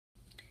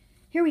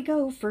Here we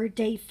go for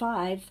day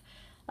 5.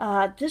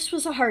 This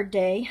was a hard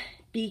day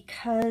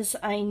because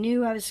I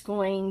knew I was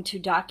going to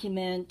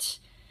document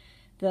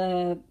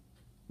the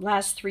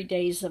last 3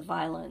 days of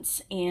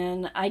violence,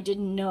 and I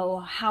didn't know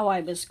how I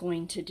was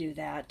going to do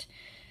that.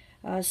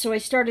 So I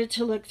started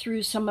to look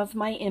through some of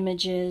my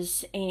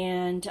images,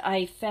 and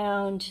I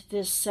found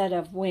this set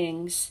of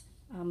wings.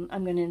 I'm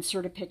going to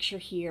insert a picture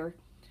here.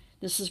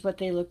 This is what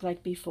they looked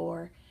like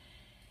before.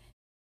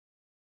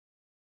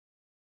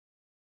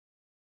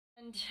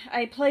 And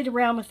I played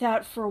around with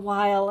that for a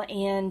while,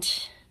 and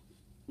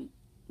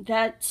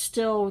that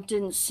still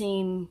didn't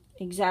seem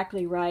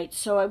exactly right.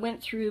 So I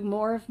went through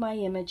more of my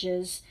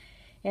images,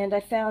 and I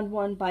found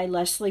one by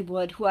Leslie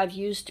Wood, who I've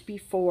used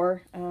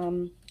before.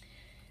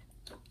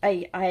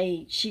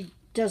 She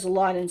does a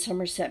lot in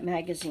Somerset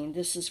Magazine.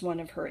 This is one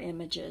of her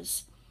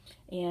images,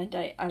 and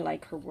I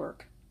like her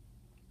work.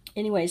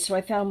 Anyway, so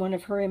I found one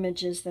of her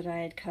images that I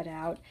had cut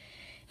out,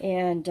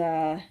 and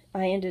I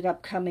ended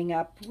up coming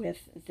up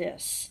with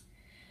this.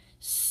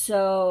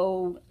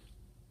 So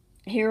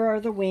here are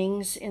the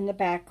wings in the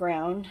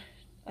background.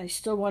 I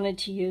still wanted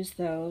to use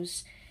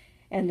those.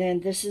 And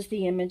then this is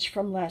the image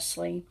from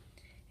Leslie.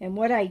 And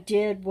what I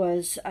did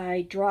was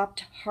I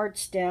dropped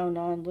hearts down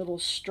on little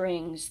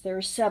strings. There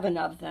are 7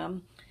 of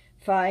them.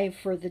 5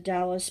 for the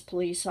Dallas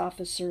police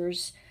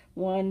officers,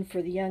 1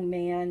 for the young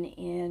man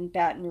in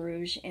Baton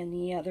Rouge, and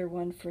the other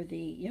one for the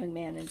young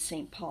man in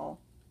St. Paul.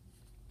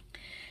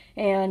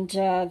 And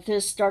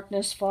this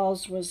Darkness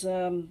Falls was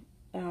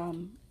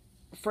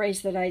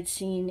phrase that I'd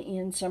seen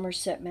in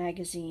Somerset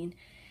Magazine.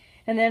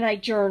 And then I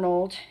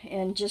journaled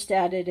and just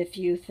added a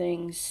few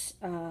things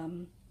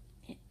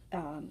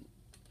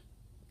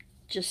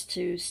just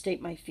to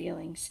state my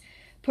feelings.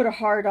 Put a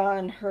heart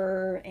on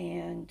her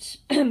and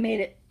made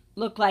it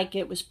look like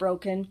it was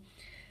broken.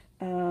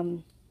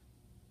 And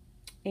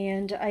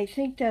I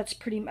think that's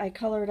I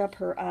colored up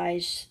her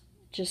eyes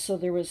just so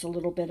there was a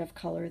little bit of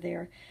color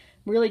there.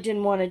 Really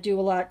didn't want to do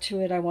a lot to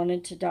it. I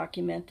wanted to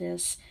document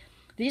this.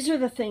 These are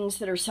the things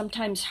that are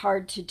sometimes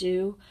hard to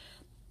do,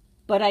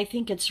 but I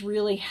think it's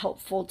really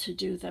helpful to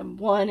do them.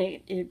 1,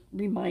 it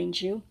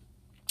reminds you.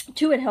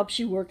 2, it helps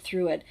you work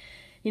through it.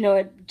 You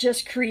know,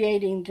 just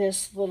creating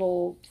this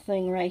little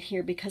thing right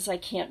here, because I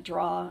can't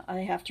draw, I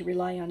have to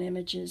rely on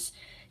images,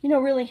 you know,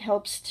 really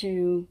helps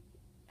to,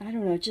 I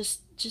don't know,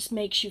 just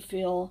makes you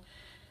feel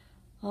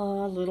a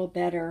little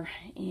better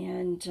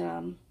and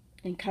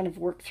kind of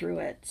work through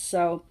it.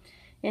 So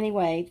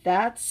anyway,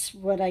 that's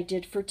what I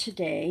did for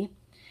today.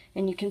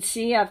 And you can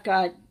see I've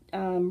got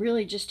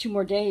really just 2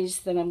 more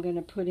days that I'm going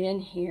to put in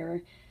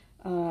here.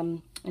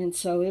 And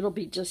so it'll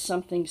be just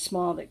something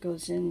small that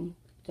goes in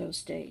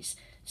those days.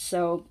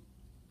 So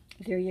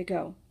there you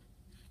go.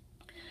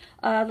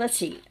 Let's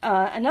see.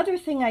 Another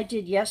thing I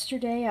did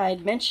yesterday, I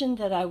had mentioned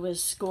that I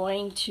was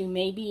going to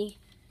maybe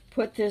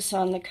put this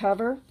on the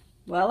cover.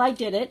 Well, I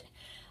did it.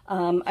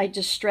 I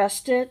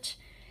distressed it,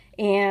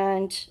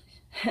 and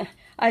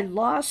I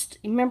lost,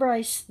 remember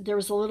there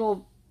was a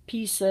little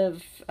piece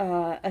of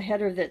a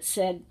header that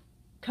said,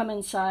 "Come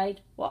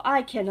inside." Well,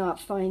 I cannot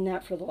find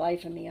that for the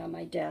life of me on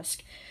my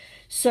desk.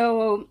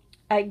 So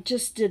I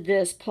just did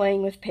this,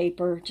 playing with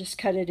paper, just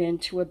cut it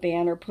into a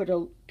banner, put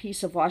a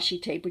piece of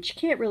washi tape, which you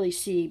can't really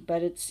see,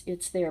 but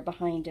it's there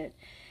behind it.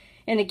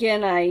 And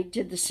again, I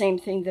did the same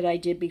thing that I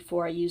did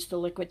before. I used the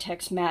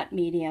Liquitex matte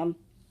medium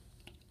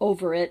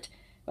over it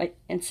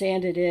and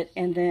sanded it,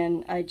 and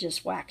then I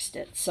just waxed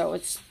it. So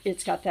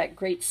it's got that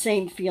great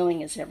same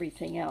feeling as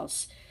everything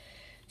else.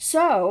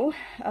 So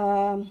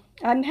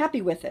I'm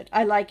happy with it.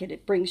 I like it.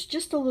 It brings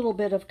just a little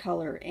bit of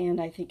color,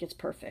 and I think it's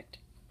perfect.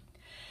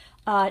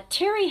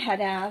 Terry had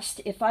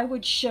asked if I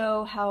would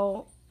show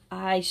how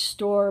I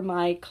store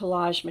my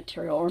collage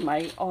material, or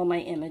all my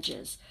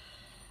images.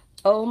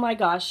 Oh my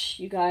gosh,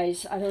 you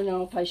guys, I don't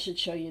know if I should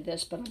show you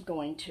this, but I'm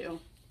going to.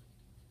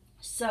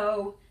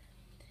 So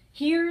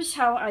here's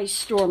how I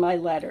store my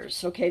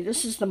letters. Okay,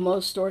 this is the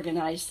most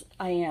organized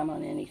I am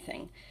on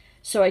anything.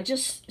 So I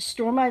just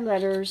store my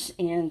letters,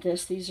 and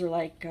these are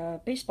like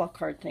baseball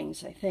card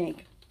things, I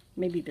think.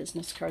 Maybe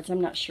business cards, I'm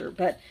not sure.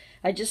 But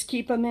I just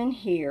keep them in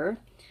here.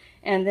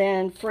 And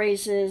then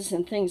phrases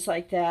and things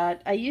like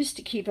that, I used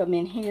to keep them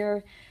in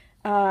here.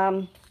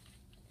 And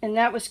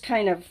that was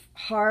kind of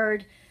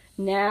hard.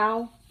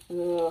 Now,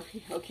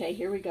 okay,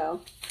 here we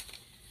go.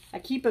 I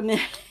keep them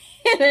in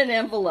an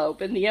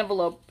envelope, and the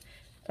envelope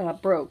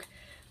broke.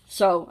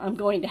 So I'm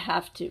going to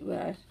have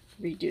to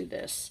redo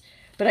this.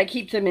 But I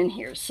keep them in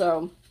here,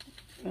 so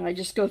I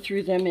just go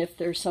through them if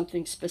there's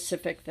something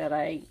specific that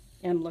I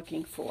am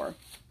looking for.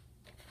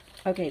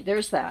 Okay,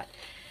 there's that.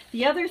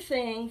 The other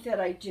thing that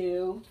I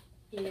do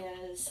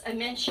is, I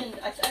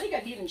mentioned, I think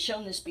I've even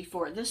shown this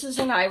before. This is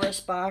an iris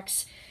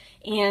box,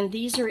 and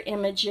these are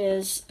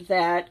images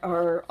that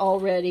are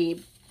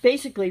already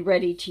basically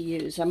ready to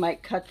use. I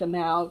might cut them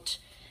out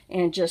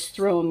and just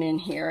throw them in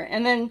here.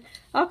 And then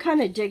I'll kind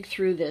of dig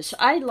through this.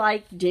 I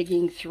like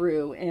digging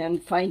through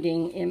and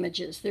finding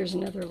images. There's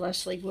another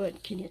Leslie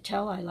Wood. Can you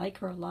tell I like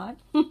her a lot?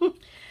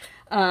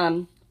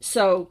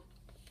 So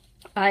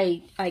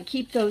I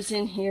keep those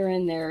in here,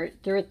 and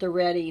they're at the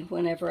ready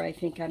whenever I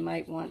think I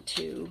might want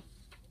to,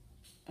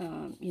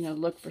 you know,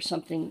 look for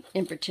something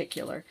in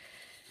particular.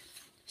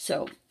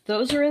 So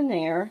those are in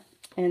there.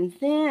 And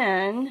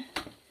then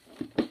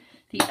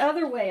the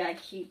other way I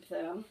keep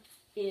them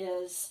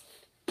is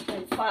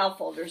in file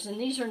folders. And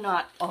these are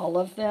not all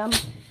of them,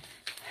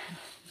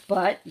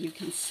 but you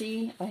can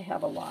see I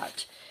have a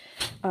lot.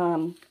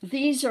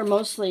 These are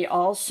mostly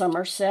all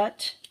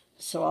Somerset,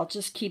 so I'll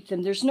just keep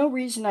them. There's no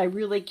reason I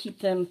really keep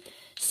them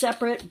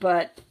separate,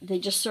 but they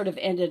just sort of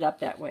ended up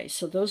that way.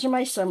 So those are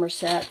my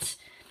Somersets.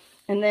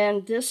 And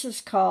then this is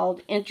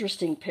called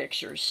Interesting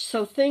Pictures.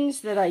 So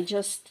things that I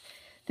just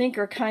think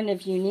are kind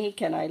of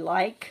unique and I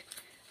like,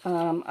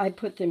 I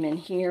put them in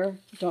here.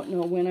 Don't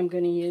know when I'm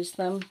going to use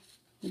them.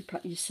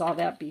 You saw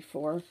that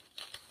before.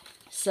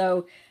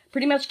 So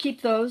pretty much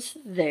keep those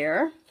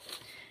there.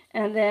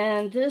 And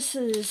then this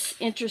is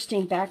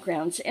Interesting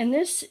Backgrounds. And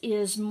this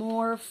is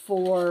more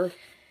for,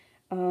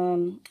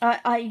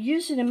 I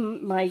use it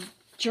in my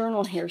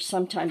journal here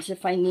sometimes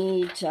if I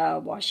need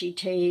washi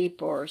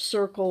tape or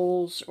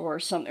circles or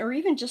something, or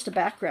even just a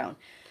background.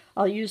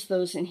 I'll use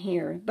those in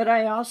here. But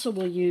I also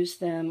will use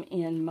them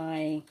in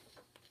my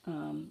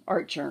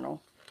art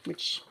journal,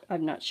 which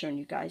I've not shown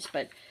you guys.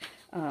 But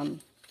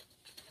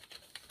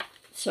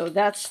so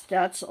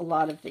that's a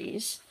lot of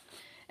these.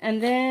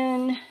 And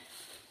then,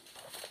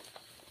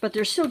 but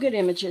there's still good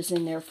images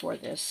in there for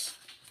this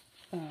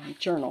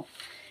journal.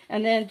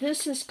 And then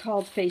this is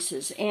called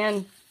Faces.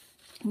 And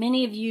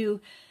many of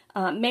you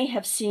may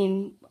have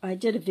seen, I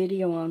did a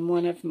video on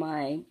one of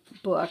my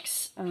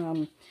books,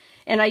 and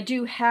I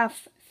do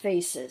half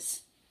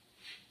faces.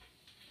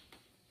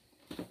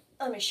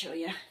 Let me show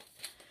you.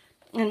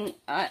 And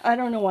I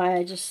don't know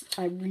why,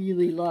 I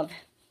really love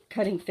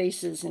cutting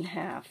faces in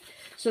half.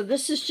 So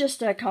this is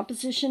just a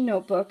composition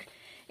notebook,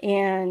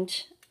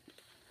 and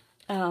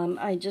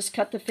I just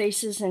cut the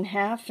faces in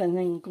half and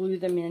then glue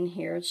them in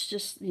here. It's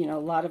just, you know,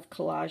 a lot of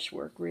collage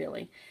work,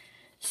 really.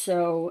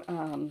 So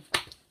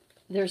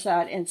there's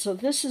that. And so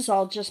this is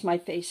all just my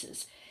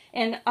faces.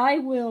 And I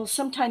will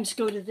sometimes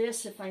go to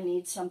this if I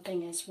need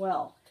something as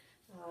well.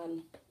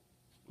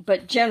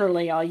 But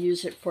generally I'll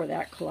use it for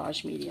that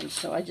collage medium.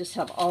 So I just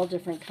have all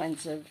different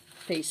kinds of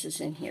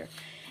faces in here.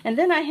 And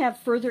then I have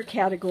further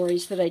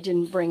categories that I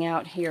didn't bring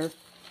out here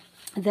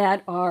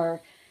that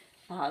are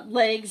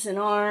legs and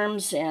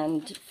arms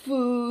and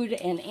food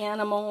and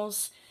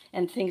animals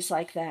and things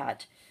like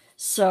that.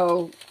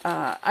 So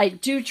I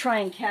do try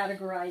and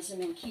categorize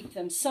them and keep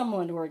them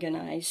somewhat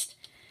organized.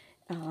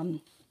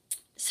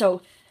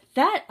 So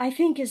that, I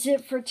think, is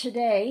it for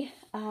today.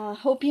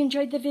 Hope you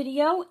enjoyed the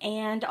video,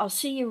 and I'll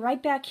see you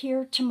right back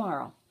here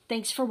tomorrow.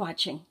 Thanks for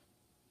watching.